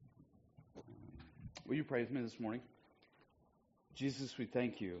Will you pray with me this morning? Jesus, we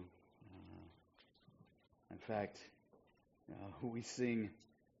thank you. In fact, we sing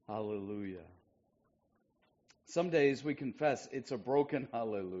hallelujah. Some days we confess it's a broken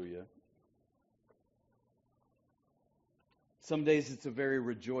hallelujah. Some days it's a very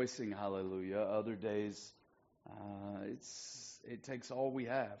rejoicing hallelujah. Other days it takes all we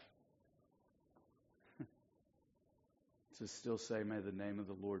have to still say, may the name of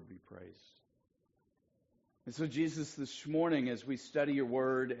the Lord be praised. And so, Jesus, this morning, as we study your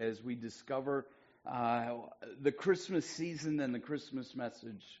word, as we discover the Christmas season and the Christmas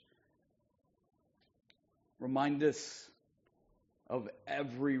message, remind us of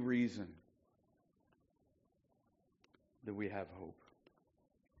every reason that we have hope.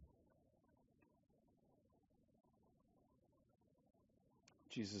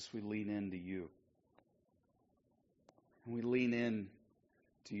 Jesus, we lean into you. And we lean in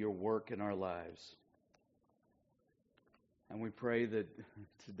to your work in our lives. And we pray that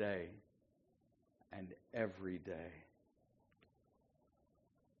today and every day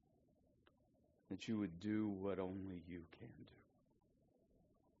that you would do what only you can do.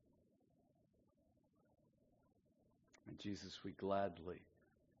 And Jesus, we gladly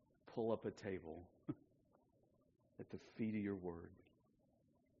pull up a table at the feet of your word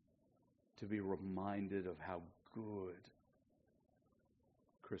to be reminded of how good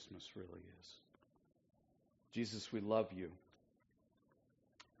Christmas really is. Jesus, we love you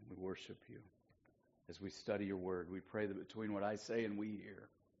and we worship you. As we study your word, we pray that between what I say and we hear,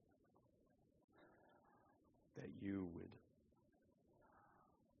 that you would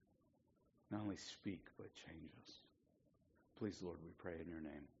not only speak, but change us. Please, Lord, we pray in your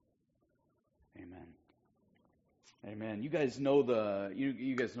name. Amen. Amen. You guys know the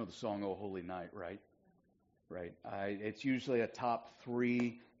song "Oh Holy Night," right? Right. It's usually a top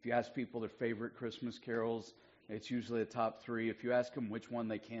 3. If you ask people their favorite Christmas carols, it's usually a top 3. If you ask them which one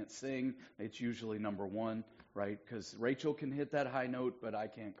they can't sing, it's usually number 1, right? Because Rachel can hit that high note, but I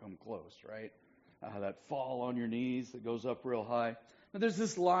can't come close, right? That fall on your knees that goes up real high. But there's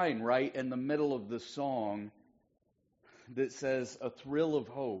this line right in the middle of the song that says, "A thrill of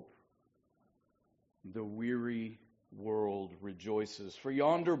hope, the weary world rejoices. For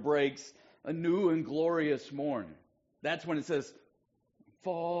yonder breaks a new and glorious morn." That's when it says,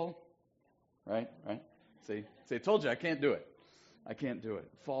 fall, right? See, I told you I can't do it. I can't do it.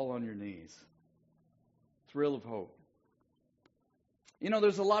 Fall on your knees. Thrill of hope. You know,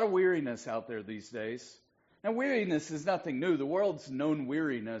 there's a lot of weariness out there these days. Now, weariness is nothing new. The world's known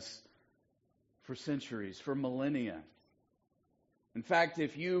weariness for centuries, for millennia. In fact,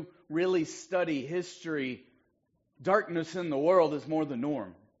 if you really study history, darkness in the world is more the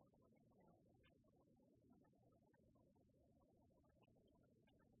norm.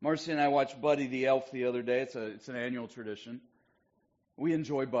 Marcy and I watched Buddy the Elf the other day. It's an annual tradition. We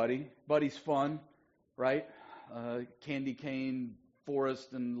enjoy Buddy. Buddy's fun, right? Candy cane,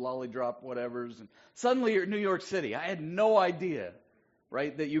 forest, and lollydrop whatevers. And suddenly you're in New York City. I had no idea,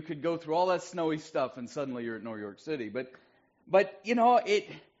 right, that you could go through all that snowy stuff and suddenly you're at New York City. But you know,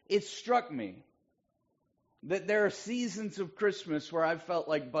 it struck me that there are seasons of Christmas where I felt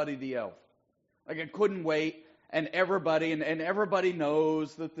like Buddy the Elf. Like I couldn't wait. And everybody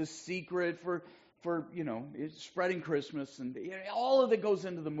knows that the secret for it's spreading Christmas and all of it goes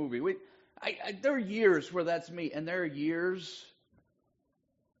into the movie. There are years where that's me, and there are years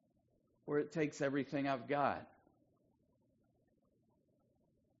where it takes everything I've got.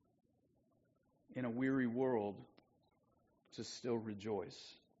 In a weary world, to still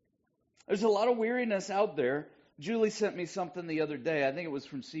rejoice. There's a lot of weariness out there. Julie sent me something the other day. I think it was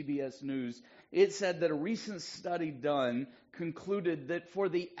from CBS News. It said that a recent study done concluded that for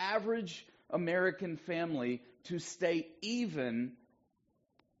the average American family to stay even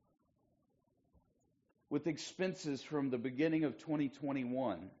with expenses from the beginning of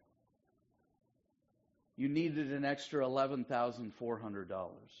 2021, you needed an extra $11,400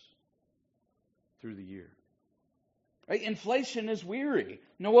 through the year. Right? Inflation is weary.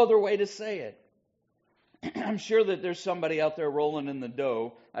 No other way to say it. I'm sure that there's somebody out there rolling in the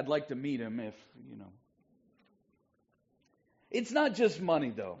dough. I'd like to meet him if. It's not just money,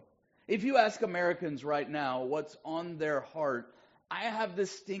 though. If you ask Americans right now what's on their heart, I have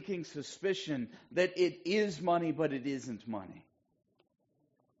this stinking suspicion that it is money, but it isn't money.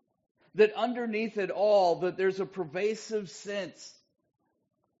 That underneath it all, that there's a pervasive sense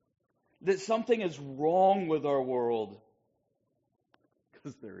that something is wrong with our world.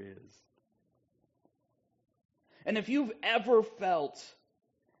 Because there is. And if you've ever felt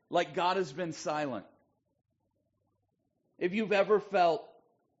like God has been silent, if you've ever felt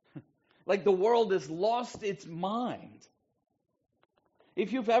Like the world has lost its mind.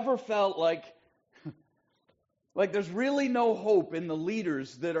 If you've ever felt like there's really no hope in the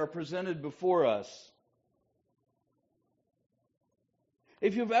leaders that are presented before us.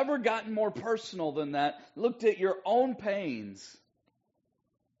 If you've ever gotten more personal than that, looked at your own pains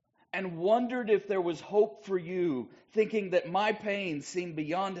and wondered if there was hope for you, thinking that my pain seemed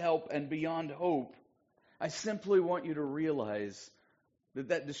beyond help and beyond hope, I simply want you to realize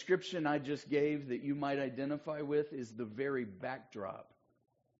that description I just gave that you might identify with is the very backdrop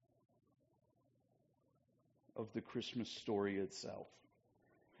of the Christmas story itself.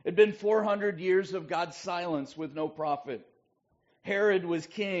 It had been 400 years of God's silence with no prophet. Herod was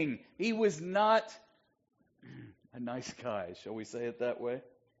king. He was not a nice guy, shall we say it that way?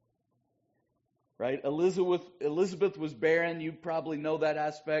 Right? Elizabeth was barren. You probably know that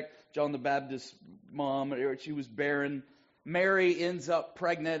aspect. John the Baptist's mom, she was barren. Mary ends up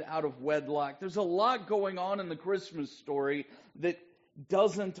pregnant out of wedlock. There's a lot going on in the Christmas story that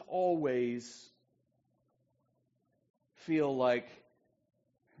doesn't always feel like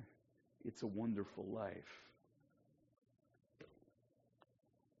it's a wonderful life.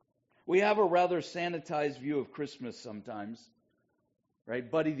 We have a rather sanitized view of Christmas sometimes, right?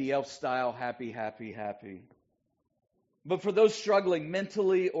 Buddy the Elf style, happy, happy, happy. But for those struggling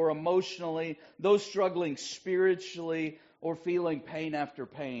mentally or emotionally, those struggling spiritually or feeling pain after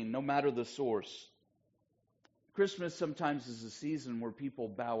pain, no matter the source, Christmas sometimes is a season where people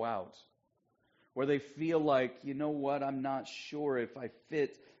bow out. Where they feel like, you know what, I'm not sure if I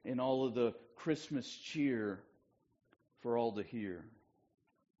fit in all of the Christmas cheer for all to hear.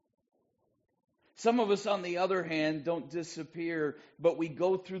 Some of us, on the other hand, don't disappear, but we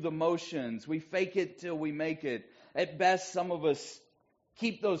go through the motions. We fake it till we make it. At best, some of us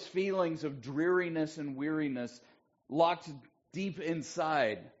keep those feelings of dreariness and weariness locked deep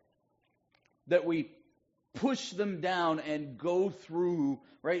inside, that we push them down and go through,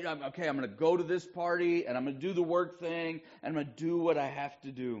 right? Okay, I'm going to go to this party, and I'm going to do the work thing, and I'm going to do what I have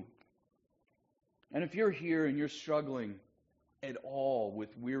to do. And if you're here and you're struggling at all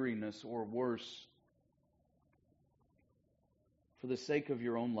with weariness or worse, for the sake of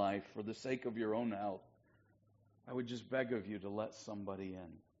your own life, for the sake of your own health, I would just beg of you to let somebody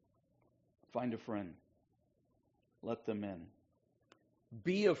in. Find a friend. Let them in.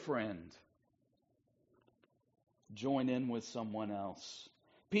 Be a friend. Join in with someone else.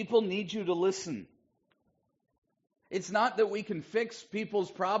 People need you to listen. It's not that we can fix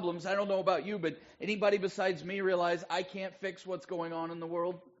people's problems. I don't know about you, but anybody besides me realize I can't fix what's going on in the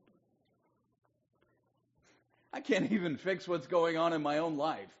world? I can't even fix what's going on in my own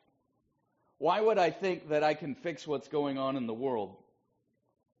life. Why would I think that I can fix what's going on in the world?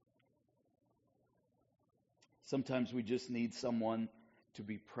 Sometimes we just need someone to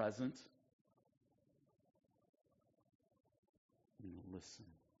be present and listen.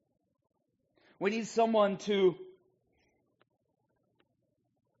 We need someone to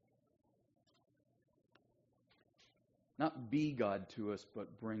not be God to us,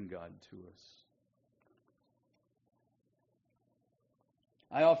 but bring God to us.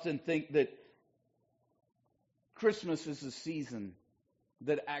 I often think that Christmas is a season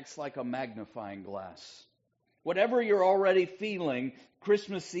that acts like a magnifying glass. Whatever you're already feeling,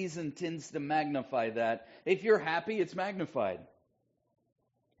 Christmas season tends to magnify that. If you're happy, it's magnified.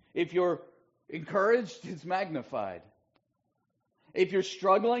 If you're encouraged, it's magnified. If you're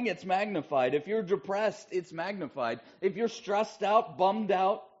struggling, it's magnified. If you're depressed, it's magnified. If you're stressed out, bummed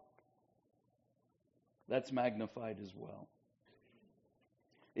out, that's magnified as well.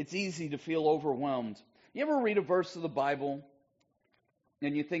 It's easy to feel overwhelmed. You ever read a verse of the Bible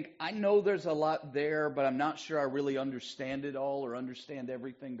and you think, I know there's a lot there, but I'm not sure I really understand it all or understand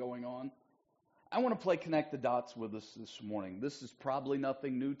everything going on? I want to play Connect the Dots with us this morning. This is probably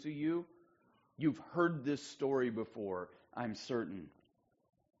nothing new to you. You've heard this story before, I'm certain.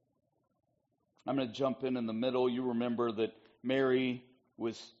 I'm going to jump in the middle. You remember that Mary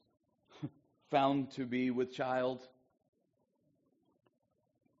was found to be with child.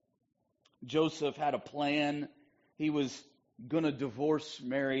 Joseph had a plan. He was going to divorce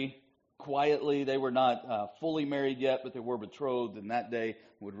Mary quietly. They were not fully married yet, but they were betrothed, and that day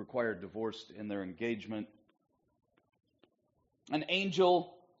would require divorce in their engagement. An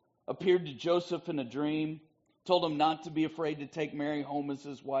angel appeared to Joseph in a dream, told him not to be afraid to take Mary home as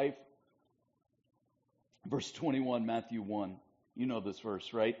his wife. Verse 21, Matthew 1. You know this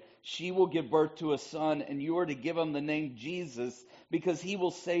verse, right? She will give birth to a son, and you are to give him the name Jesus, because he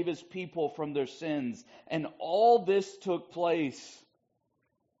will save his people from their sins. And all this took place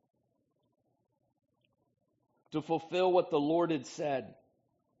to fulfill what the Lord had said.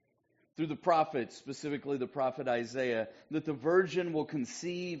 through the prophets, specifically the prophet Isaiah, that the virgin will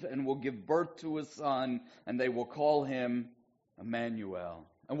conceive and will give birth to a son, and they will call him Emmanuel.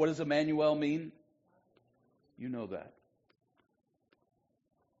 And what does Emmanuel mean? You know that.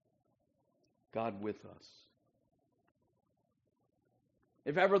 God with us.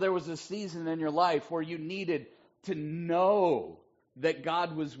 If ever there was a season in your life where you needed to know that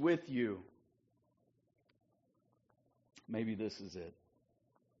God was with you, maybe this is it.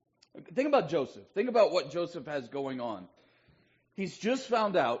 Think about Joseph. Think about what Joseph has going on. He's just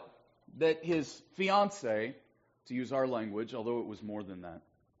found out that his fiancée, to use our language, although it was more than that,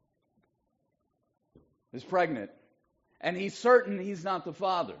 is pregnant. And he's certain he's not the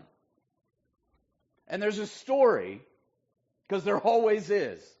father. And there's a story, because there always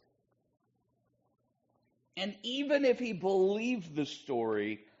is. And even if he believed the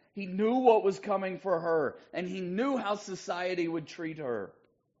story, he knew what was coming for her. And he knew how society would treat her.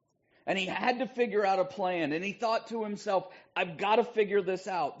 And he had to figure out a plan. And he thought to himself, I've got to figure this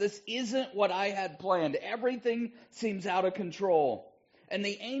out. This isn't what I had planned. Everything seems out of control. And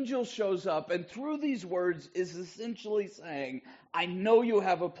the angel shows up, and through these words is essentially saying, I know you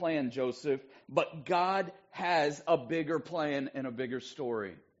have a plan, Joseph, but God has a bigger plan and a bigger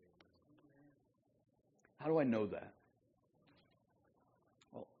story. How do I know that?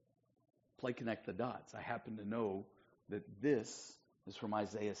 Well, play connect the dots. I happen to know that this is from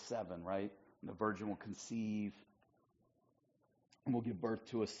Isaiah 7, right? And the virgin will conceive and will give birth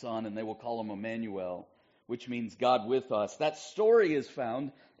to a son, and they will call him Emmanuel, which means God with us. That story is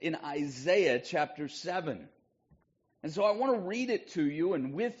found in Isaiah chapter 7. And so I want to read it to you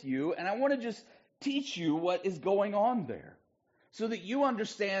and with you, and I want to just teach you what is going on there so that you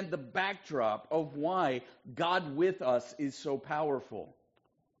understand the backdrop of why God with us is so powerful.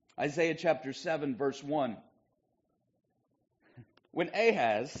 Isaiah chapter 7, verse 1. When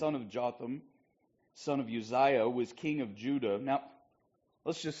Ahaz, son of Jotham, son of Uzziah, was king of Judah. Now,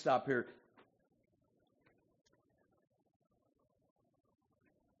 let's just stop here.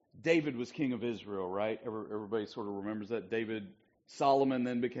 David was king of Israel, right? Everybody sort of remembers that. Solomon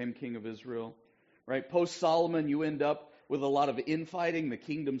then became king of Israel, right? Post-Solomon, you end up with a lot of infighting. The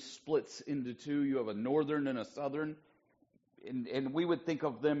kingdom splits into two. You have a northern and a southern. And we would think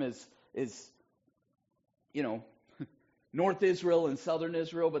of them as North Israel and Southern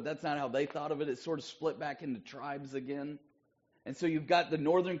Israel, but that's not how they thought of it. It's sort of split back into tribes again. And so you've got the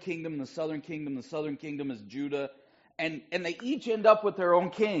northern kingdom, the southern kingdom. The southern kingdom is Judah. And they each end up with their own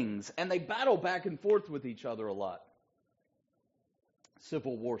kings. And they battle back and forth with each other a lot.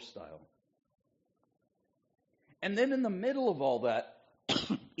 Civil War style. And then in the middle of all that,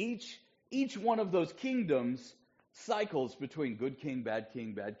 each one of those kingdoms cycles between good king, bad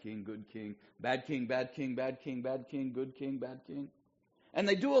king, bad king, good king, bad king, bad king, bad king, bad king, good king, bad king. And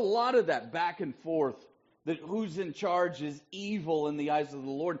they do a lot of that back and forth, that who's in charge is evil in the eyes of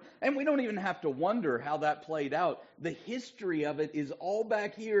the Lord. And we don't even have to wonder how that played out. The history of it is all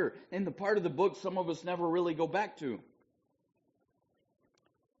back here in the part of the book some of us never really go back to.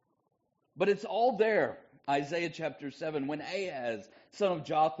 But it's all there. Isaiah chapter 7, when Ahaz, son of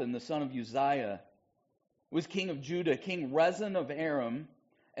Jotham, the son of Uzziah, was king of Judah, King Rezin of Aram,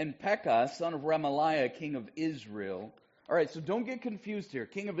 and Pekah, son of Remaliah, king of Israel. All right, so don't get confused here.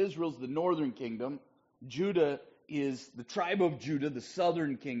 King of Israel is the northern kingdom. Judah is the tribe of Judah, the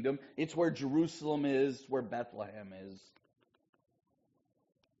southern kingdom. It's where Jerusalem is, where Bethlehem is.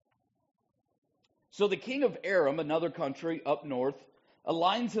 So the king of Aram, another country up north,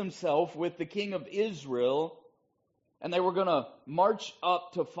 aligns himself with the king of Israel, and they were going to march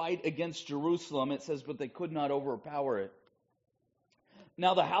up to fight against Jerusalem. It says, but they could not overpower it.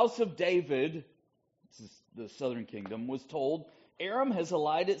 Now the house of David, this is the southern kingdom, was told, Aram has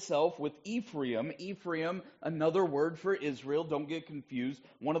allied itself with Ephraim. Ephraim, another word for Israel. Don't get confused.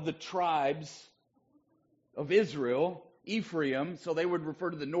 One of the tribes of Israel, Ephraim. So they would refer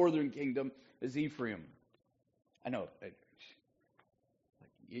to the northern kingdom as Ephraim. I know.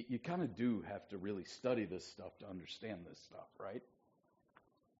 You kind of do have to really study this stuff to understand this stuff, right?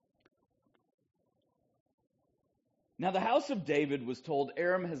 Now the house of David was told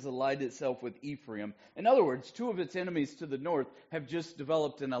Aram has allied itself with Ephraim. In other words, two of its enemies to the north have just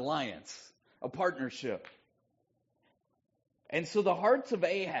developed an alliance, a partnership. And so the hearts of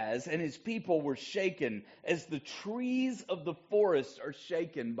Ahaz and his people were shaken as the trees of the forest are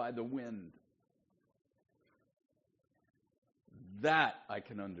shaken by the wind. That I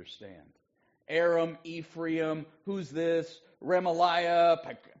can understand. Aram, Ephraim, who's this? Remaliah,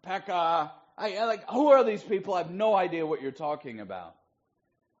 Pekah. Who are these people? I have no idea what you're talking about.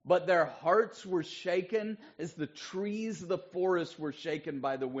 But their hearts were shaken as the trees of the forest were shaken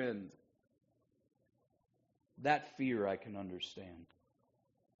by the wind. That fear I can understand.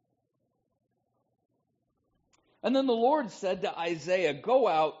 And then the Lord said to Isaiah, "Go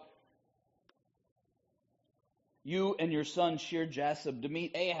out, you and your son Shear-Jashub, to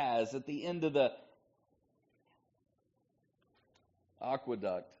meet Ahaz at the end of the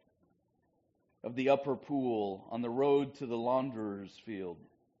aqueduct of the upper pool on the road to the launderer's field."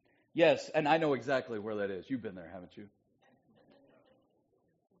 Yes, and I know exactly where that is. You've been there, haven't you?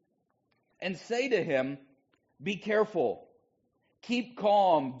 "And say to him, be careful, keep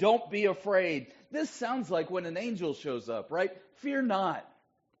calm, don't be afraid." This sounds like when an angel shows up, right? Fear not.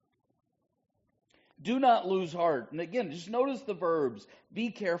 Do not lose heart. And again, just notice the verbs.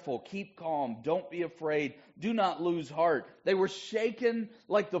 Be careful, keep calm, don't be afraid, do not lose heart. They were shaken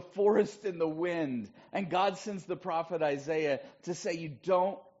like the forest in the wind. And God sends the prophet Isaiah to say you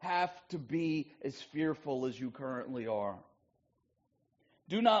don't have to be as fearful as you currently are.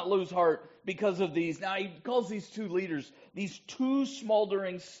 Do not lose heart because of these. Now he calls these two leaders, these two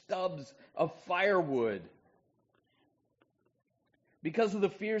smoldering stubs of firewood. Because of the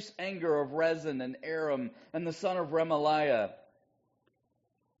fierce anger of Rezin and Aram and the son of Remaliah.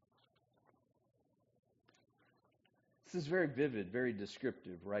 This is very vivid, very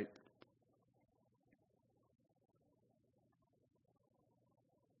descriptive, right?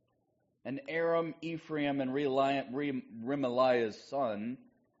 And Aram, Ephraim, and Remaliah's son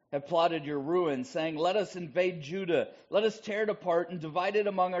have plotted your ruin, saying, "Let us invade Judah, let us tear it apart and divide it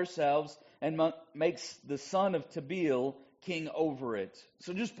among ourselves, and makes the son of Tabeel king over it."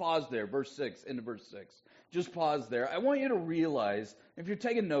 So just pause there, verse 6, into verse 6. Just pause there. I want you to realize, if you're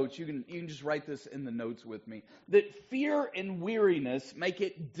taking notes, you can just write this in the notes with me, that fear and weariness make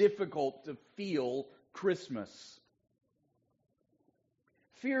it difficult to feel Christmas.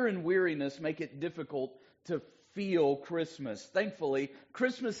 Fear and weariness make it difficult to feel Christmas. Thankfully,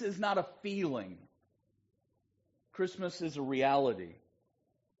 Christmas is not a feeling. Christmas is a reality.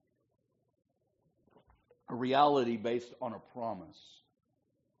 A reality based on a promise.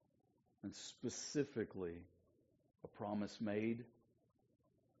 And specifically, a promise made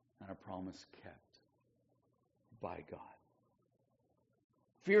and a promise kept by God.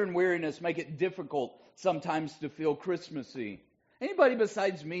 Fear and weariness make it difficult sometimes to feel Christmassy. Anybody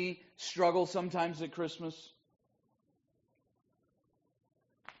besides me struggle sometimes at Christmas?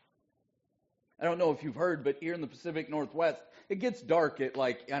 I don't know if you've heard, but here in the Pacific Northwest, it gets dark at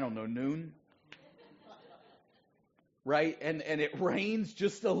noon. Right? And it rains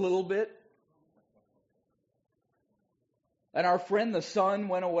just a little bit. And our friend the sun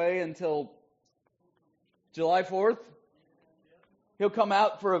went away until July 4th. He'll come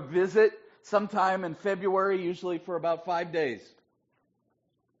out for a visit sometime in February, usually for about 5 days.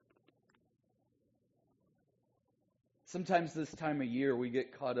 Sometimes this time of year we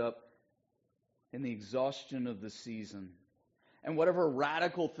get caught up in the exhaustion of the season. And whatever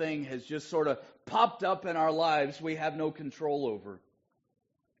radical thing has just sort of popped up in our lives, we have no control over.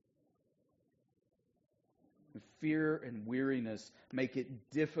 Fear and weariness make it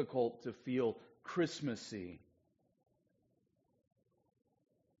difficult to feel Christmassy.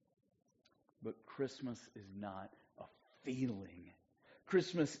 But Christmas is not a feeling.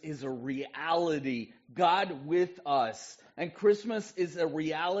 Christmas is a reality. God with us. And Christmas is a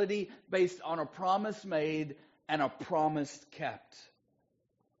reality based on a promise made and a promise kept.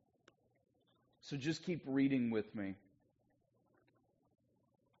 So just keep reading with me.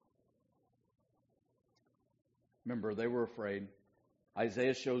 Remember, they were afraid.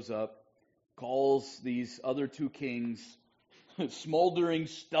 Isaiah shows up, calls these other two kings smoldering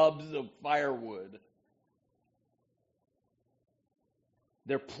stubs of firewood.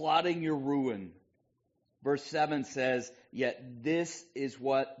 They're plotting your ruin. Verse 7 says, "Yet this is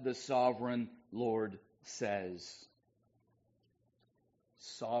what the sovereign Lord says."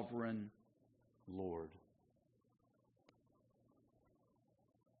 Sovereign Lord.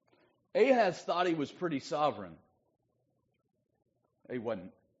 Ahaz thought he was pretty sovereign. He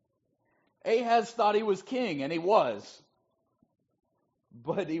wasn't. Ahaz thought he was king, and he was.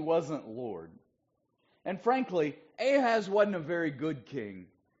 But he wasn't Lord. And frankly, Ahaz wasn't a very good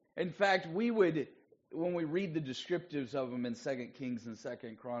king. In fact, when we read the descriptives of him in 2 Kings and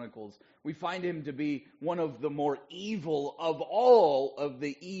 2 Chronicles, we find him to be one of the more evil of all of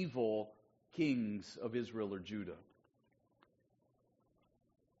the evil kings of Israel or Judah.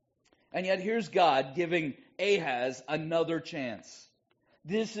 And yet here's God giving Ahaz another chance.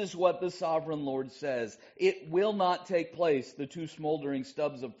 This is what the sovereign Lord says. It will not take place, the two smoldering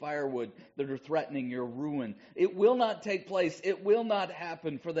stubs of firewood that are threatening your ruin. It will not take place. It will not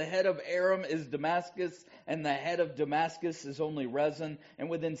happen. For the head of Aram is Damascus, and the head of Damascus is only Rezin. And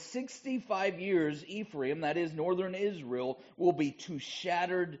within 65 years, Ephraim, that is northern Israel, will be too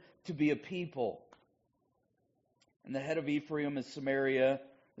shattered to be a people. And the head of Ephraim is Samaria.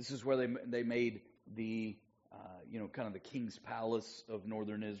 This is where they made the kind of the king's palace of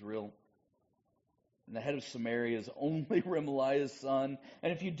northern Israel. And the head of Samaria is only Remaliah's son.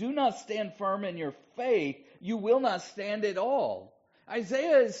 And if you do not stand firm in your faith, you will not stand at all.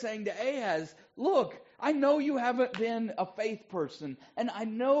 Isaiah is saying to Ahaz, look, I know you haven't been a faith person, and I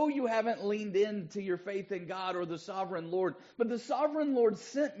know you haven't leaned into your faith in God or the sovereign Lord, but the sovereign Lord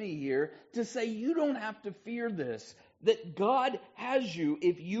sent me here to say you don't have to fear this, that God has you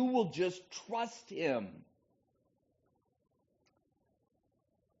if you will just trust Him.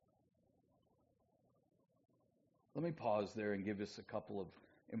 Let me pause there and give us a couple of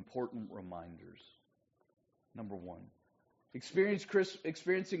important reminders. Number one,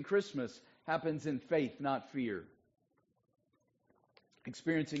 experiencing Christmas happens in faith, not fear.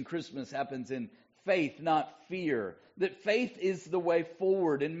 Experiencing Christmas happens in faith, not fear. That faith is the way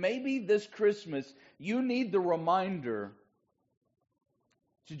forward. And maybe this Christmas, you need the reminder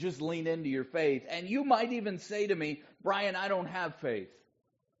to just lean into your faith. And you might even say to me, Brian, I don't have faith.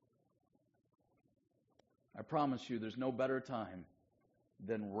 I promise you, there's no better time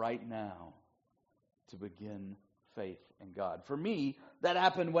than right now to begin faith in God. For me, that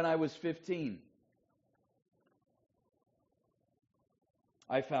happened when I was 15.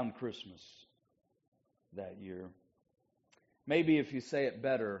 I found Christmas that year. Maybe if you say it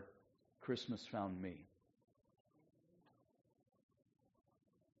better, Christmas found me.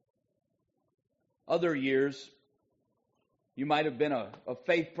 Other years, you might have been a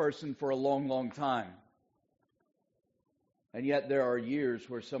faith person for a long, long time. And yet there are years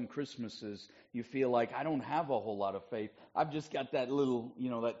where some Christmases you feel like, I don't have a whole lot of faith. I've just got that little,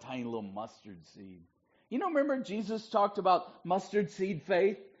 that tiny little mustard seed. Remember Jesus talked about mustard seed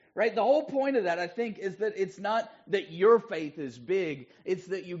faith, right? The whole point of that, I think, is that it's not that your faith is big. It's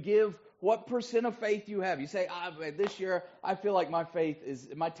that you give what percent of faith you have. You say, this year I feel like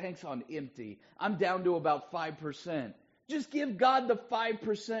my tank's on empty. I'm down to about 5%. Just give God the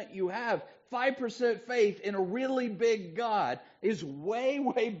 5% you have. 5% faith in a really big God is way,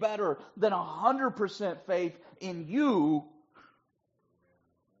 way better than 100% faith in you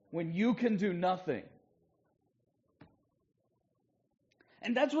when you can do nothing.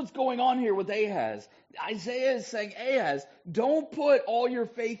 And that's what's going on here with Ahaz. Isaiah is saying, Ahaz, don't put all your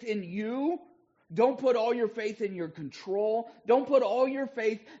faith in you. Don't put all your faith in your control. Don't put all your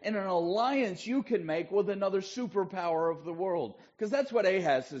faith in an alliance you can make with another superpower of the world. Because that's what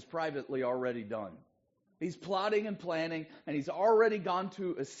Ahaz has privately already done. He's plotting and planning, and he's already gone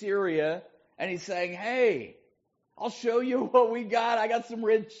to Assyria, and he's saying, hey, I'll show you what we got. I got some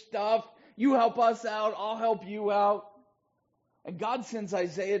rich stuff. You help us out. I'll help you out. And God sends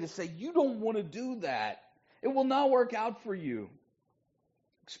Isaiah to say, you don't want to do that. It will not work out for you.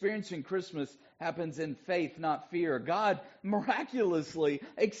 Experiencing Christmas happens in faith, not fear. God miraculously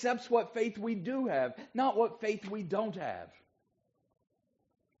accepts what faith we do have, not what faith we don't have.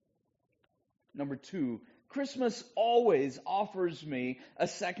 Number two, Christmas always offers me a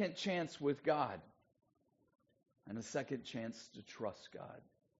second chance with God and a second chance to trust God.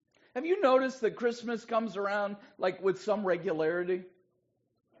 Have you noticed that Christmas comes around like with some regularity?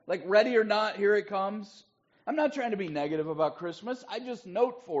 Like ready or not, here it comes. I'm not trying to be negative about Christmas. I just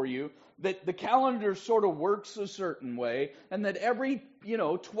note for you that the calendar sort of works a certain way, and that every,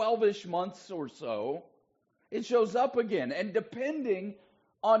 12-ish months or so, it shows up again. And depending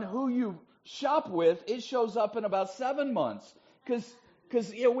on who you shop with, it shows up in about 7 months.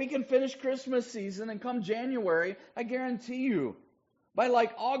 Because we can finish Christmas season, and come January, I guarantee you, by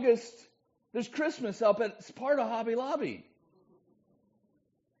like August, there's Christmas up at part of Hobby Lobby.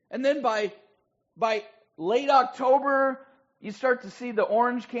 And then by late October, you start to see the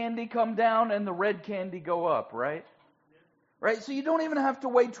orange candy come down and the red candy go up, right? Right? So you don't even have to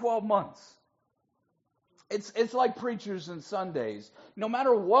wait 12 months. It's like preachers and Sundays. No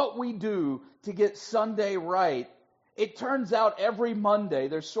matter what we do to get Sunday right, it turns out every Monday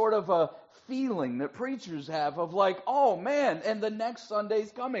there's sort of a feeling that preachers have of like, oh man, and the next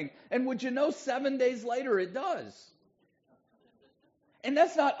Sunday's coming. And would you know, 7 days later it does. And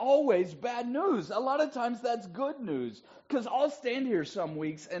that's not always bad news. A lot of times that's good news. Because I'll stand here some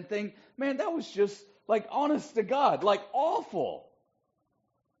weeks and think, man, that was just like honest to God, like awful.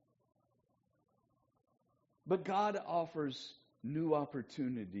 But God offers new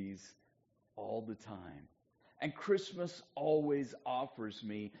opportunities all the time. And Christmas always offers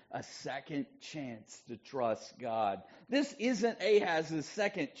me a second chance to trust God. This isn't Ahaz's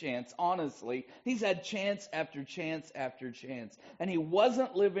second chance, honestly. He's had chance after chance after chance. And he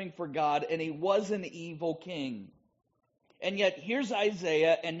wasn't living for God, and he was an evil king. And yet here's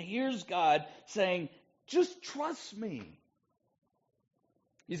Isaiah, and here's God saying, just trust me.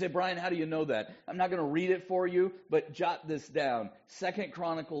 You say, Brian, how do you know that? I'm not going to read it for you, but jot this down. 2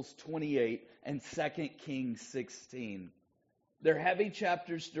 Chronicles 28 and 2 Kings 16. They're heavy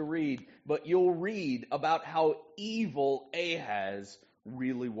chapters to read, but you'll read about how evil Ahaz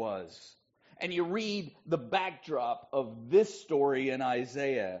really was. And you read the backdrop of this story in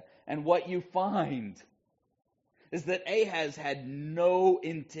Isaiah, and what you find is that Ahaz had no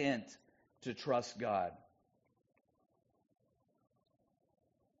intent to trust God.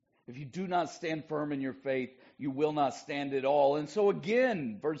 If you do not stand firm in your faith, you will not stand at all. And so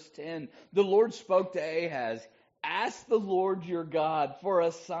again, verse 10, the Lord spoke to Ahaz, ask the Lord your God for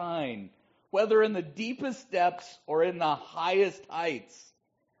a sign, whether in the deepest depths or in the highest heights.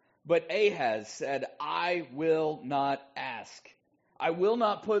 But Ahaz said, I will not ask. I will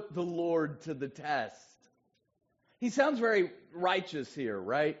not put the Lord to the test. He sounds very righteous here,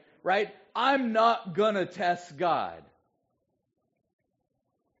 right? I'm not going to test God.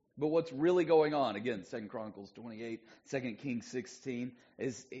 But what's really going on, again, 2 Chronicles 28, 2 Kings 16,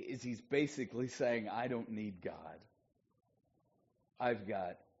 is he's basically saying, I don't need God. I've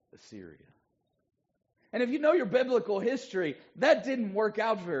got Assyria. And if you know your biblical history, that didn't work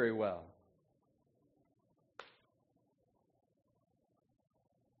out very well.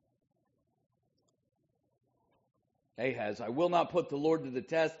 Ahaz, I will not put the Lord to the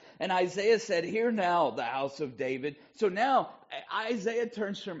test. And Isaiah said, hear now, the house of David. So now Isaiah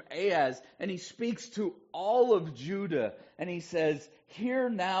turns from Ahaz and he speaks to all of Judah. And he says, hear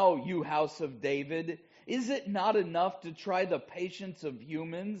now, you house of David. Is it not enough to try the patience of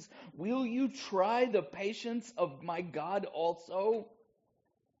humans? Will you try the patience of my God also?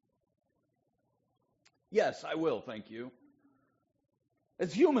 Yes, I will, thank you.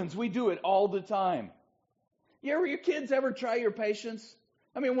 As humans, we do it all the time. Your kids ever try your patience?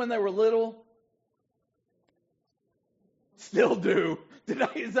 I mean, when they were little? Still do.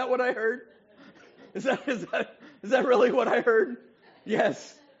 Is that what I heard? Is that really what I heard?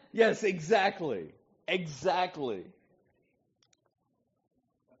 Yes, exactly.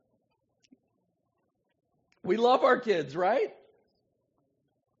 We love our kids, right?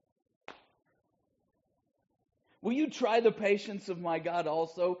 Will you try the patience of my God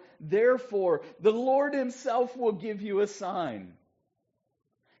also? Therefore, the Lord himself will give you a sign.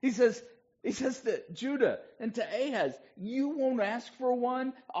 He says to Judah and to Ahaz, you won't ask for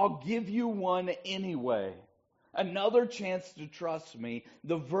one, I'll give you one anyway. Another chance to trust me.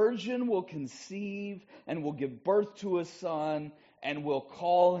 The virgin will conceive and will give birth to a son and will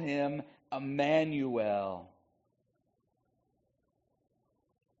call him Emmanuel.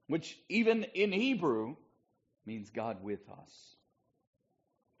 Which even in Hebrew means God with us.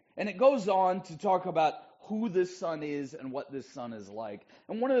 And it goes on to talk about who this son is and what this son is like.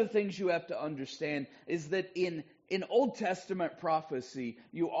 And one of the things you have to understand is that in Old Testament prophecy,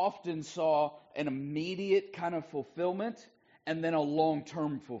 you often saw an immediate kind of fulfillment and then a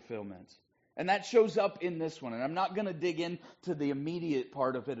long-term fulfillment. And that shows up in this one. And I'm not going to dig into the immediate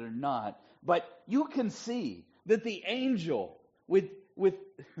part of it or not, but you can see that the angel with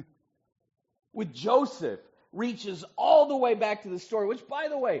Joseph reaches all the way back to the story, which, by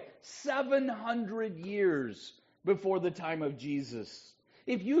the way, 700 years before the time of Jesus.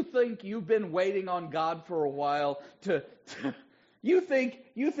 If you think you've been waiting on God for a while you think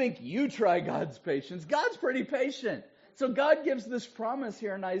you try God's patience. God's pretty patient. So God gives this promise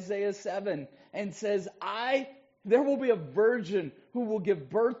here in Isaiah 7 and says, there will be a virgin who will give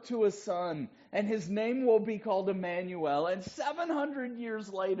birth to a son, and his name will be called Emmanuel. And 700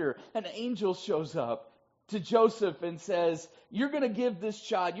 years later, an angel shows up to Joseph and says, you're going to give this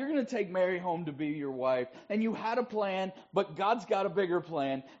child, you're going to take Mary home to be your wife. And you had a plan, but God's got a bigger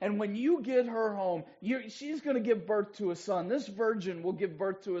plan. And when you get her home, she's going to give birth to a son. This virgin will give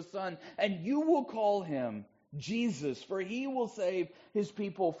birth to a son, and you will call him Jesus, for he will save his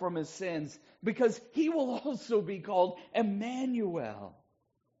people from his sins, because he will also be called Emmanuel.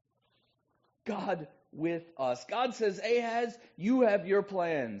 God with us. God says, Ahaz, you have your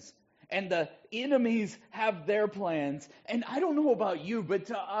plans. And the enemies have their plans. And I don't know about you, but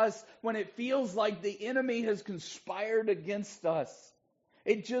to us, when it feels like the enemy has conspired against us,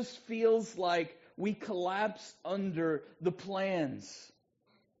 it just feels like we collapse under the plans.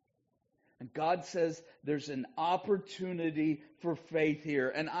 And God says there's an opportunity for faith here.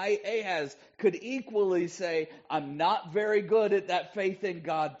 And Ahaz could equally say, I'm not very good at that faith in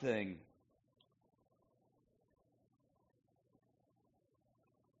God thing.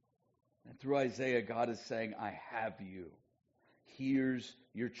 And through Isaiah, God is saying, I have you. Here's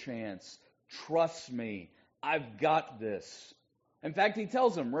your chance. Trust me. I've got this. In fact, he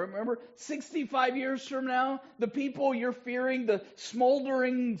tells them, remember, 65 years from now, the people you're fearing, the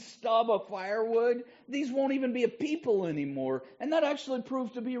smoldering stub of firewood, these won't even be a people anymore. And that actually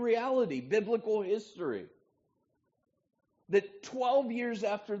proved to be reality, biblical history. That 12 years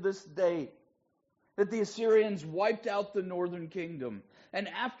after this date, that the Assyrians wiped out the northern kingdom. And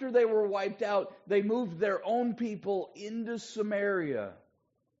after they were wiped out, they moved their own people into Samaria.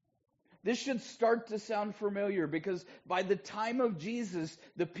 This should start to sound familiar because by the time of Jesus,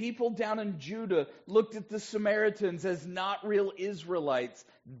 the people down in Judah looked at the Samaritans as not real Israelites.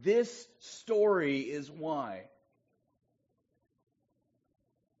 This story is why.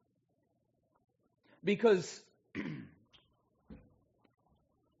 Because I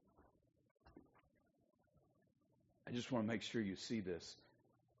just want to make sure you see this.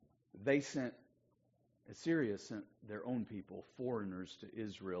 Assyria sent their own people, foreigners, to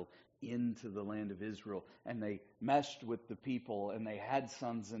Israel, into the land of Israel, and they meshed with the people, and they had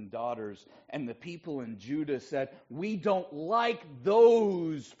sons and daughters, and the people in Judah said, we don't like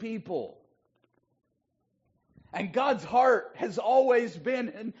those people. And God's heart has always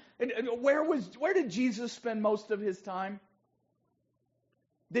been, and where did Jesus spend most of his time?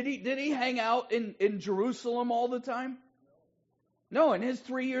 Did he hang out in Jerusalem all the time? No, in his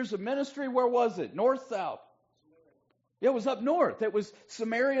 3 years of ministry, where was it? North, south? It was up north. It was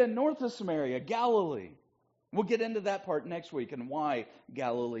Samaria, north of Samaria, Galilee. We'll get into that part next week and why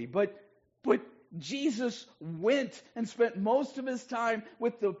Galilee. But Jesus went and spent most of his time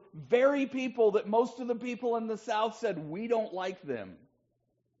with the very people that most of the people in the south said, we don't like them.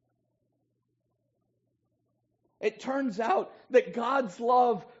 It turns out that God's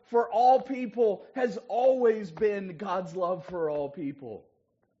love for all people has always been God's love for all people.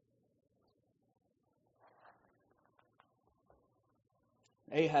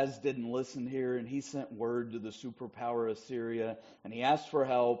 Ahaz didn't listen here, and he sent word to the superpower Assyria, and he asked for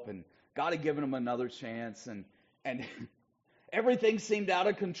help, and God had given him another chance, and everything seemed out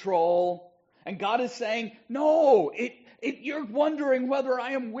of control. And God is saying, no, you're wondering whether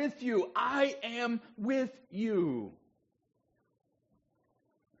I am with you. I am with you.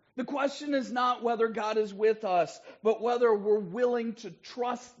 The question is not whether God is with us, but whether we're willing to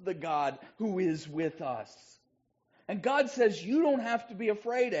trust the God who is with us. And God says, you don't have to be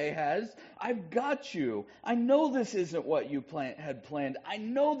afraid, Ahaz. I've got you. I know this isn't what you had planned. I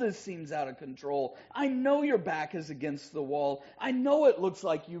know this seems out of control. I know your back is against the wall. I know it looks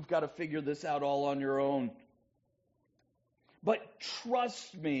like you've got to figure this out all on your own. But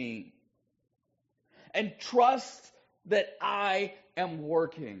trust me. And trust that I am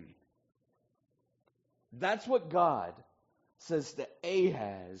working. That's what God says to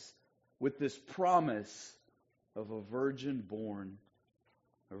Ahaz with this promise of a virgin born,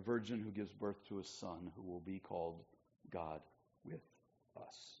 a virgin who gives birth to a son who will be called God with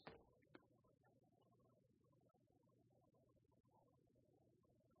us.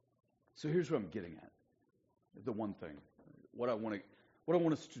 So here's what I'm getting at. The one thing, what I want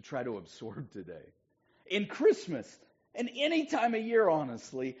us to try to absorb today. In Christmas, and any time of year,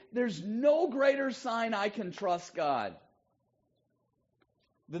 honestly, there's no greater sign I can trust God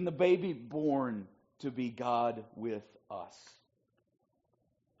than the baby born to be God with us.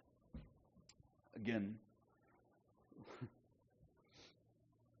 Again,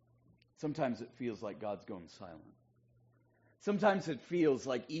 sometimes it feels like God's going silent. Sometimes it feels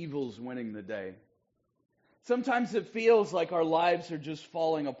like evil's winning the day. Sometimes it feels like our lives are just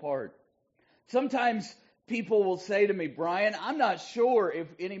falling apart. Sometimes people will say to me, Brian, I'm not sure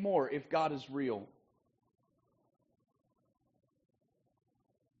anymore if God is real.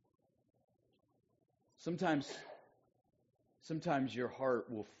 Sometimes your heart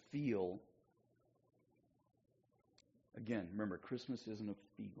will feel, again, remember, Christmas isn't a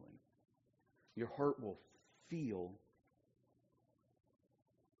feeling. Your heart will feel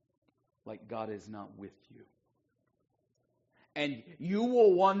like God is not with you. And you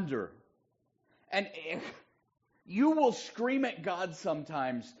will wonder, and you will scream at God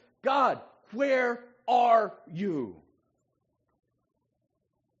sometimes, God, where are you?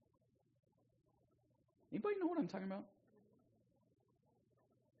 Anybody know what I'm talking about?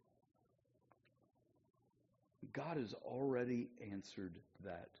 God has already answered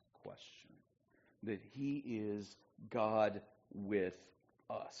that question. That He is God with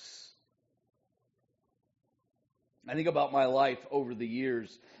us. I think about my life over the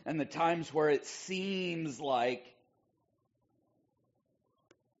years and the times where it seems like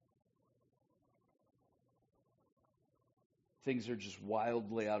things are just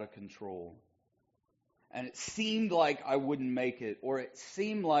wildly out of control. And it seemed like I wouldn't make it, or it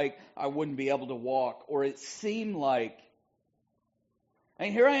seemed like I wouldn't be able to walk, or it seemed like...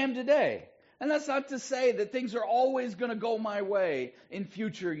 And here I am today. And that's not to say that things are always going to go my way in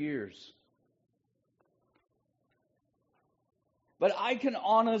future years. But I can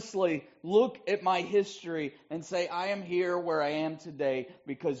honestly look at my history and say, I am here where I am today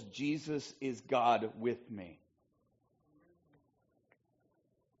because Jesus is God with me.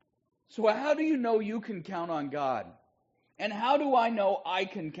 So how do you know you can count on God? And how do I know I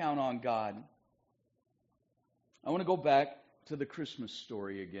can count on God? I want to go back to the Christmas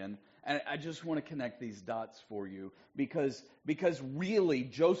story again. And I just want to connect these dots for you because really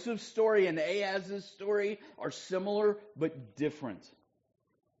Joseph's story and Ahaz's story are similar but different.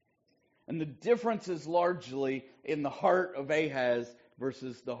 And the difference is largely in the heart of Ahaz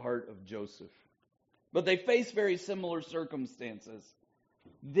versus the heart of Joseph. But they face very similar circumstances.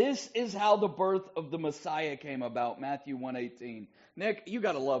 This is how the birth of the Messiah came about, Matthew 1:18. Nick, you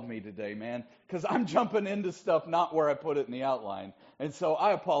got to love me today, man, because I'm jumping into stuff not where I put it in the outline. And so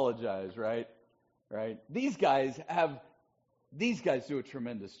I apologize, right? These guys do a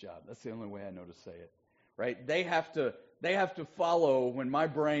tremendous job. That's the only way I know to say it, right? They have to follow when my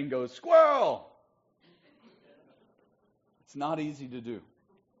brain goes, squirrel! It's not easy to do.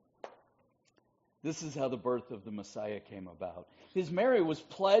 This is how the birth of the Messiah came about. His Mary was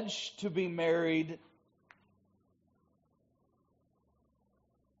pledged to be married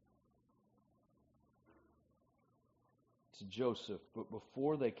to Joseph, but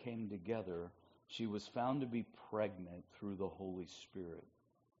before they came together, she was found to be pregnant through the Holy Spirit.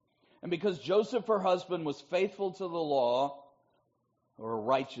 And because Joseph, her husband, was faithful to the law, or a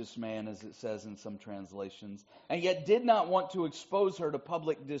righteous man, as it says in some translations, and yet did not want to expose her to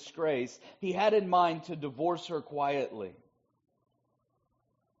public disgrace, he had in mind to divorce her quietly.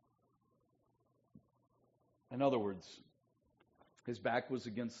 In other words, his back was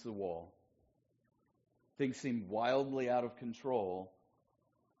against the wall. Things seemed wildly out of control,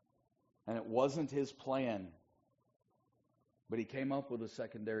 and it wasn't his plan. But he came up with a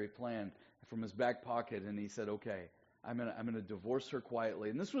secondary plan from his back pocket, and he said, okay, I'm going to divorce her quietly.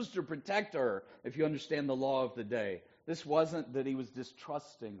 And this was to protect her, if you understand the law of the day. This wasn't that he was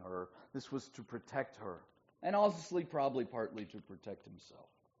distrusting her. This was to protect her. And honestly, probably partly to protect himself.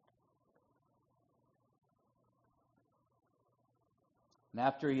 And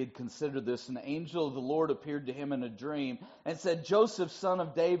after he had considered this, an angel of the Lord appeared to him in a dream and said, Joseph, son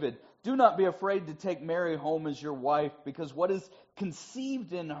of David, do not be afraid to take Mary home as your wife, because what is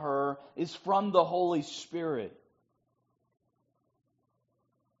conceived in her is from the Holy Spirit.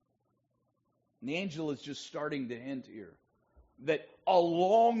 And the angel is just starting to hint here that a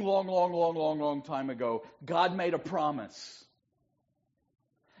long time ago, God made a promise.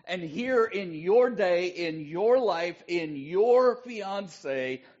 And here in your day, in your life, in your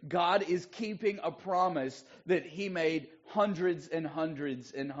fiancé, God is keeping a promise that He made hundreds and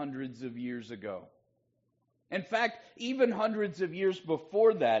hundreds and hundreds of years ago. In fact, even hundreds of years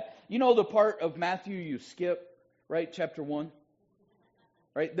before that. You know the part of Matthew you skip, right? Chapter 1?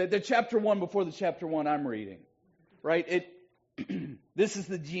 Right? The chapter 1 before the chapter 1 I'm reading. Right? This is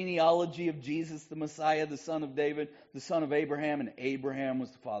the genealogy of Jesus, the Messiah, the son of David, the son of Abraham, and Abraham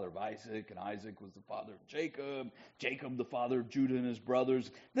was the father of Isaac, and Isaac was the father of Jacob, Jacob the father of Judah and his brothers.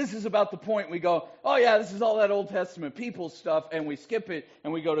 This is about the point we go, oh yeah, this is all that Old Testament people stuff, and we skip it,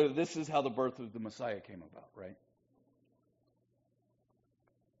 and we go to this is how the birth of the Messiah came about, right?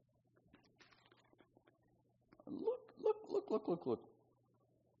 Look.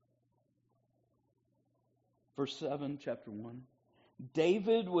 Verse 7, chapter 1.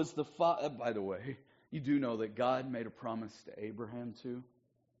 David was the father. By the way, you do know that God made a promise to Abraham too.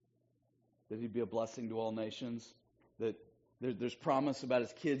 That he'd be a blessing to all nations. That there's promise about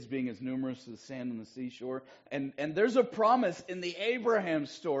his kids being as numerous as the sand on the seashore. And there's a promise in the Abraham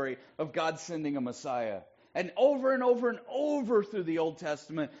story of God sending a Messiah. And over through the Old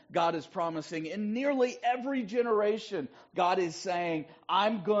Testament, God is promising. In nearly every generation, God is saying,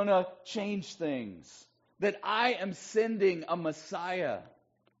 I'm going to change things. That I am sending a Messiah.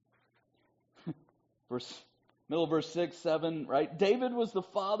 Middle of verse 6, 7, right? David was the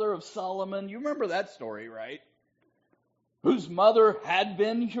father of Solomon. You remember that story, right? Whose mother had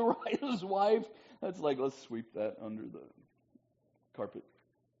been Uriah's wife. That's like, let's sweep that under the carpet.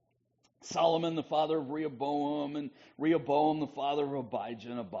 Solomon, the father of Rehoboam, and Rehoboam, the father of Abijah,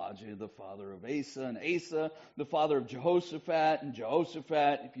 and Abijah, the father of Asa, and Asa, the father of Jehoshaphat, and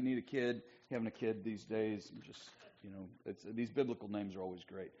Jehoshaphat, if you need a kid, having a kid these days, just, these biblical names are always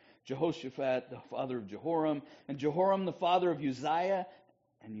great. Jehoshaphat, the father of Jehoram, and Jehoram, the father of Uzziah,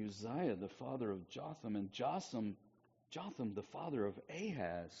 and Uzziah, the father of Jotham, and Jotham, the father of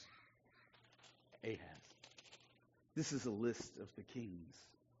Ahaz. Ahaz. This is a list of the kings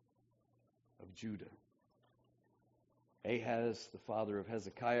of Judah. Ahaz, the father of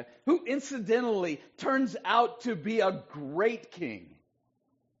Hezekiah, who incidentally turns out to be a great king.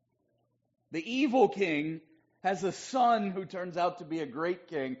 The evil king has a son who turns out to be a great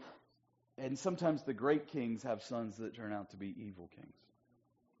king, and sometimes the great kings have sons that turn out to be evil kings.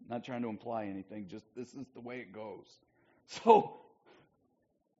 Not trying to imply anything, just this is the way it goes. So,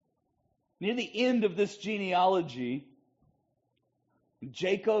 near the end of this genealogy,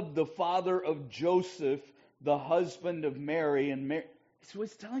 Jacob, the father of Joseph, the husband of Mary, and Mary, so what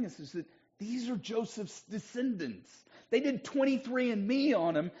he's telling us is that these are Joseph's descendants. They did 23andMe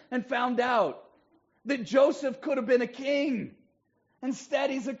on him and found out that Joseph could have been a king.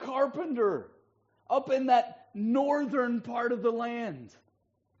 Instead, he's a carpenter up in that northern part of the land.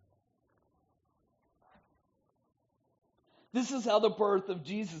 This is how the birth of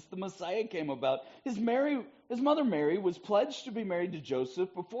Jesus, the Messiah, came about. His mother Mary was pledged to be married to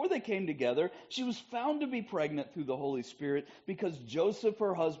Joseph. Before they came together, she was found to be pregnant through the Holy Spirit because Joseph,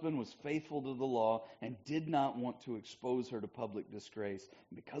 her husband, was faithful to the law and did not want to expose her to public disgrace.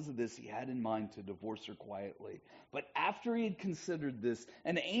 And because of this, he had in mind to divorce her quietly. But after he had considered this,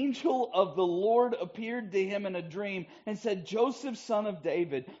 an angel of the Lord appeared to him in a dream and said, Joseph, son of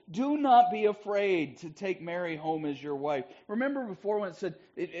David, do not be afraid to take Mary home as your wife. Remember before when it said,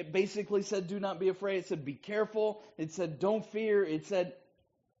 it basically said, do not be afraid. It said, be careful. It said, don't fear. It said,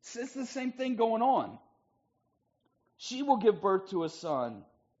 it's the same thing going on. She will give birth to a son.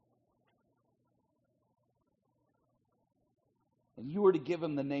 And you are to give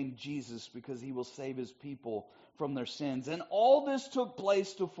him the name Jesus because he will save his people from their sins. And all this took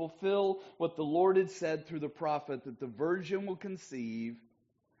place to fulfill what the Lord had said through the prophet, that the virgin will conceive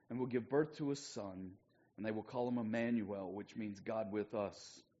and will give birth to a son. And they will call him Emmanuel, which means God with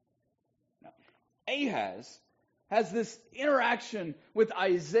us. Now, Ahaz has this interaction with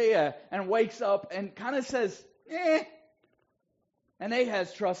Isaiah and wakes up and kind of says, And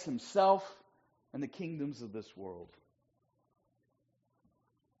Ahaz trusts himself and the kingdoms of this world.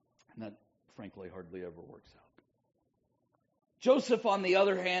 And that, frankly, hardly ever works out. Joseph, on the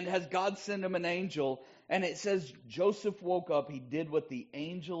other hand, has God send him an angel, and it says Joseph woke up, he did what the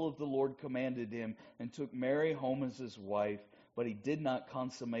angel of the Lord commanded him, and took Mary home as his wife, but he did not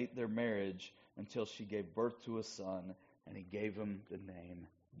consummate their marriage until she gave birth to a son, and he gave him the name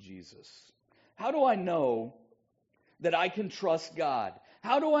Jesus. How do I know that I can trust God?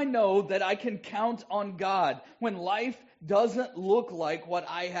 How do I know that I can count on God when life doesn't look like what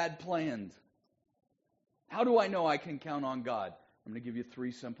I had planned? How do I know I can count on God? I'm going to give you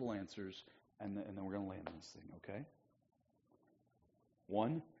 3 simple answers, and then we're going to land this thing, okay?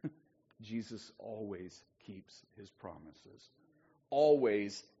 1, Jesus always keeps his promises.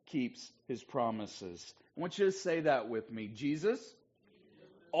 Always keeps his promises. I want you to say that with me. Jesus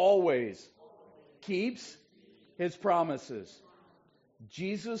always keeps his promises.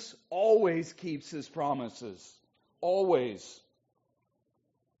 Jesus always keeps his promises. Always.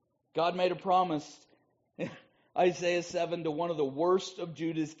 God made a promise, Isaiah 7, to one of the worst of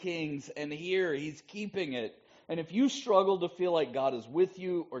Judah's kings, and here he's keeping it. And if you struggle to feel like God is with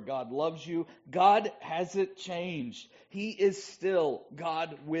you or God loves you, God hasn't changed. He is still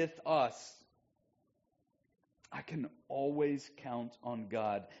God with us. I can always count on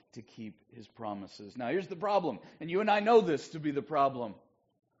God to keep his promises. Now here's the problem, and you and I know this to be the problem.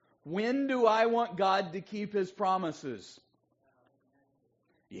 When do I want God to keep his promises?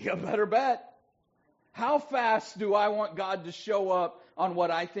 You better bet. How fast do I want God to show up on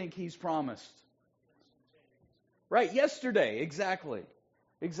what I think he's promised? Right, yesterday, exactly.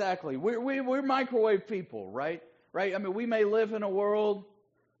 We're microwave people, right? I mean, we may live in a world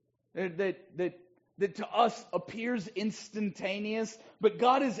that to us appears instantaneous, but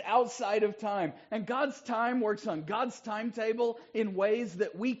God is outside of time. And God's time works on God's timetable in ways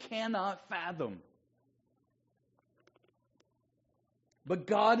that we cannot fathom. But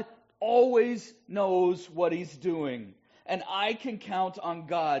God always knows what he's doing. And I can count on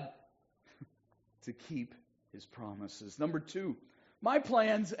God to keep his promises. Number 2, my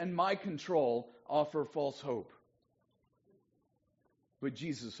plans and my control offer false hope. But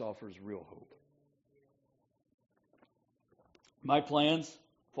Jesus offers real hope. My plans,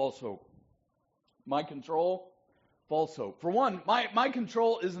 false hope. My control, false hope. For one, my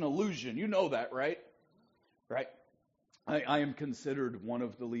control is an illusion. You know that, right? Right? I am considered one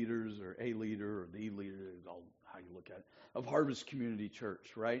of the leaders, or a leader, or the leader, how you look at it, of Harvest Community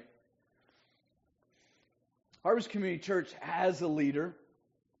Church, right? Harvest Community Church has a leader.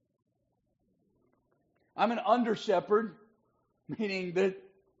 I'm an under shepherd, meaning that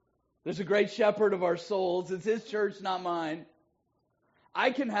there's a great shepherd of our souls. It's his church, not mine.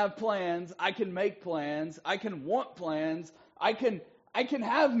 I can have plans. I can make plans. I can want plans. I can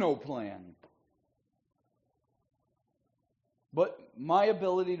have no plan. But my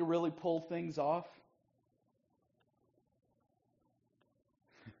ability to really pull things off,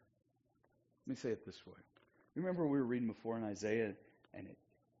 let me say it this way. Remember we were reading before in Isaiah, and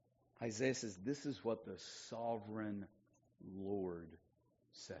Isaiah says, this is what the sovereign Lord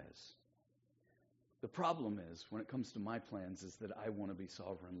says. The problem is, when it comes to my plans, is that I want to be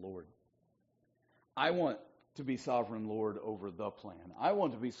sovereign Lord. I want to be sovereign Lord over the plan. I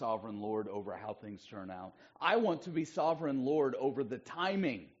want to be sovereign Lord over how things turn out. I want to be sovereign Lord over the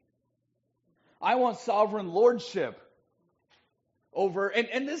timing. I want sovereign lordship over,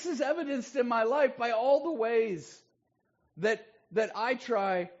 and this is evidenced in my life by all the ways that I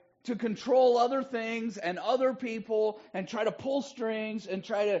try to control other things and other people and try to pull strings and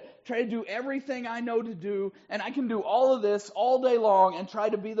try to do everything I know to do. And I can do all of this all day long and try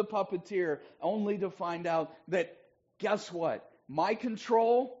to be the puppeteer, only to find out that, guess what? My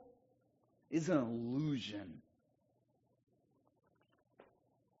control is an illusion.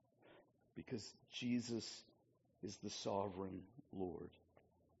 Because Jesus is the sovereign Lord.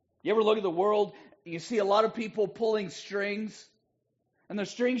 You ever look at the world, you see a lot of people pulling strings, and the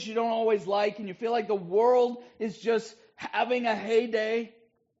strings you don't always like, and you feel like the world is just having a heyday.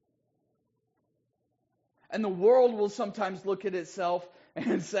 And the world will sometimes look at itself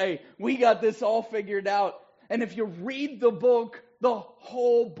and say, we got this all figured out. And if you read the book, the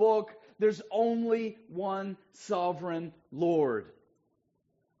whole book, there's only one sovereign Lord.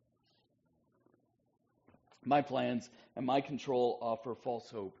 My plans and my control offer false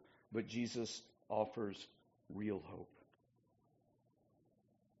hope, but Jesus offers real hope.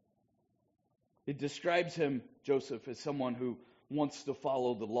 It describes him, Joseph, as someone who wants to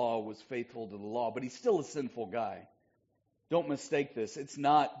follow the law, was faithful to the law, but he's still a sinful guy. Don't mistake this. It's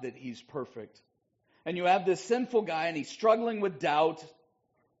not that he's perfect. And you have this sinful guy, and he's struggling with doubt.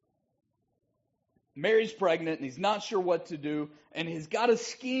 Mary's pregnant, and he's not sure what to do, and he's got a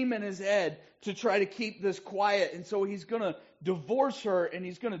scheme in his head to try to keep this quiet, and so he's going to divorce her, and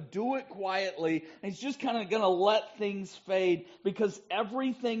he's going to do it quietly, and he's just kind of going to let things fade, because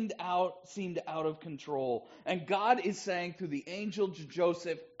everything seemed out of control. And God is saying through the angel to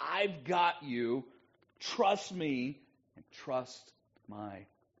Joseph, I've got you, trust me, and trust my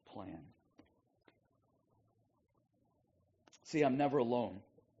plan. See, I'm never alone.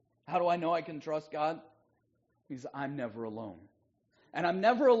 How do I know I can trust God? Because I'm never alone. And I'm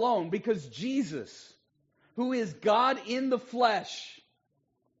never alone because Jesus, who is God in the flesh,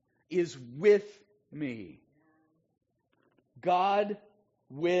 is with me. God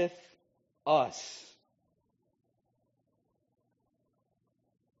with us.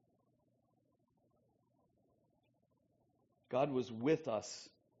 God was with us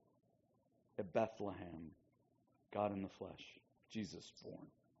at Bethlehem. God in the flesh. Jesus born.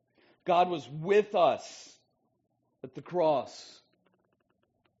 God was with us at the cross.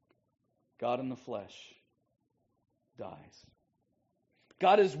 God in the flesh dies.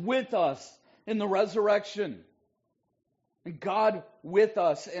 God is with us in the resurrection. And God with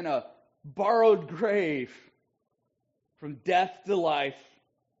us in a borrowed grave from death to life.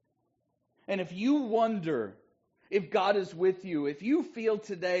 And if you wonder if God is with you, if you feel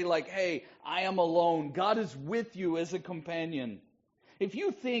today like, hey, I am alone, God is with you as a companion. If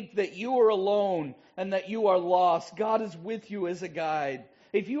you think that you are alone and that you are lost, God is with you as a guide.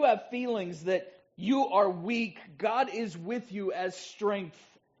 If you have feelings that you are weak, God is with you as strength.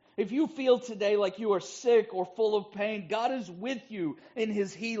 If you feel today like you are sick or full of pain, God is with you in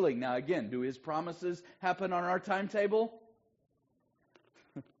His healing. Now again, do His promises happen on our timetable?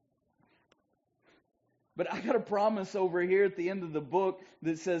 But I got a promise over here at the end of the book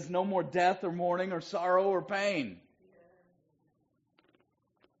that says no more death or mourning or sorrow or pain.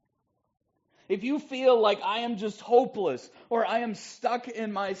 If you feel like I am just hopeless, or I am stuck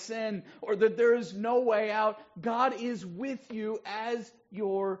in my sin, or that there is no way out, God is with you as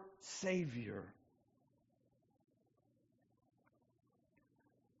your Savior.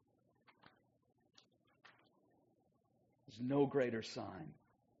 There's no greater sign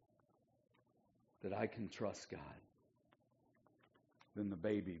that I can trust God than the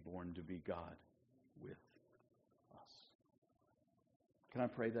baby born to be God with us. Can I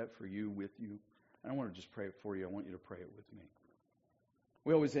pray that for you, with you? I don't want to just pray it for you. I want you to pray it with me.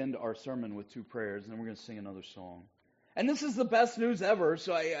 We always end our sermon with 2 prayers, and then we're going to sing another song. And this is the best news ever.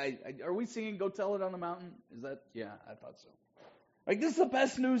 So are we singing Go Tell It on the Mountain? Is that? Yeah, I thought so. Like, this is the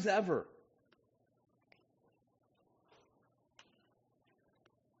best news ever.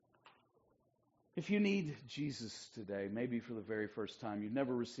 If you need Jesus today, maybe for the very first time, you've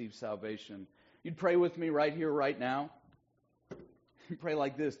never received salvation, you'd pray with me right here, right now. You pray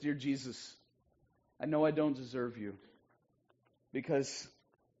like this: Dear Jesus, I know I don't deserve you, because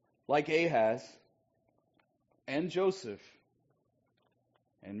like Ahaz and Joseph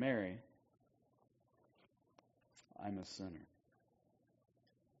and Mary, I'm a sinner.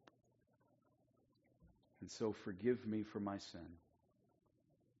 And so forgive me for my sin.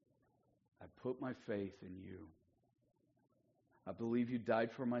 I put my faith in you. I believe you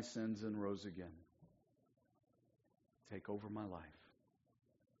died for my sins and rose again. Take over my life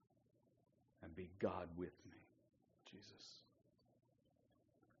and be God with me, Jesus.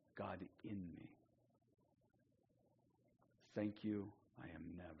 God in me. Thank you. I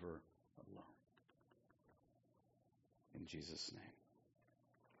am never alone. In Jesus' name.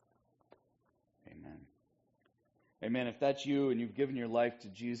 Amen. Amen. If that's you and you've given your life to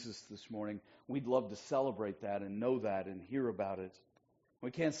Jesus this morning, we'd love to celebrate that and know that and hear about it. We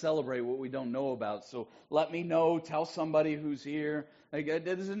can't celebrate what we don't know about, so let me know. Tell somebody who's here.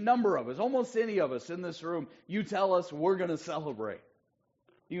 There's a number of us, almost any of us in this room. You tell us, we're going to celebrate.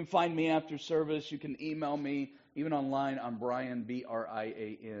 You can find me after service. You can email me, even online. I'm Brian,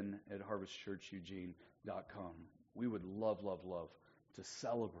 BRIAN, at harvestchurcheugene.com. We would love to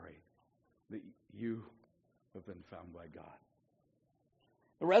celebrate that you have been found by God.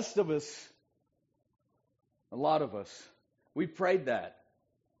 The rest of us, a lot of us, we prayed that.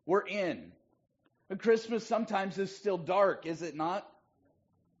 We're in. And Christmas sometimes is still dark, is it not?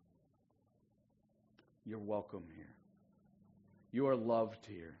 You're welcome here. You are loved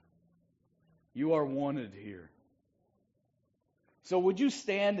here. You are wanted here. So would you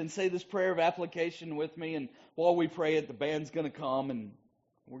stand and say this prayer of application with me? And while we pray it, the band's going to come and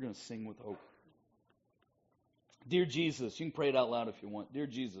we're going to sing with hope. Dear Jesus, you can pray it out loud if you want. Dear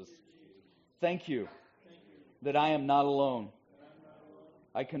Jesus, thank you that I am not alone.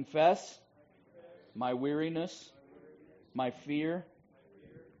 I confess my weariness, my fear,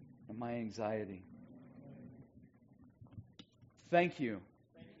 and my anxiety. Thank you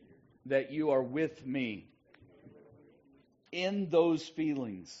that you are with me in those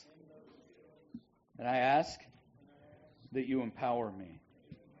feelings. And I ask that you empower me.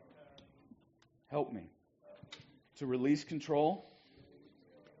 Help me to release control,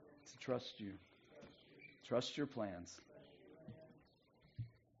 to trust you, trust your plans,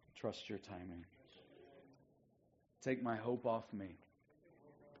 trust your timing. Take my hope off me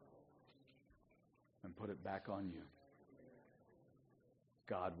and put it back on you.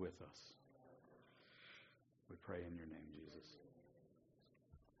 God with us. We pray in your name, Jesus.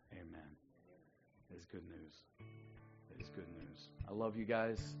 Amen. It is good news. It is good news. I love you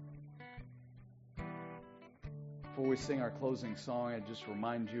guys. Before we sing our closing song, I just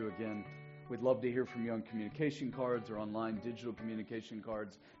remind you again, we'd love to hear from you on communication cards or online digital communication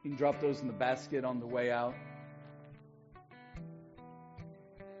cards. You can drop those in the basket on the way out.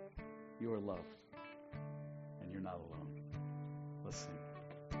 You are loved, and you're not alone. Let's sing.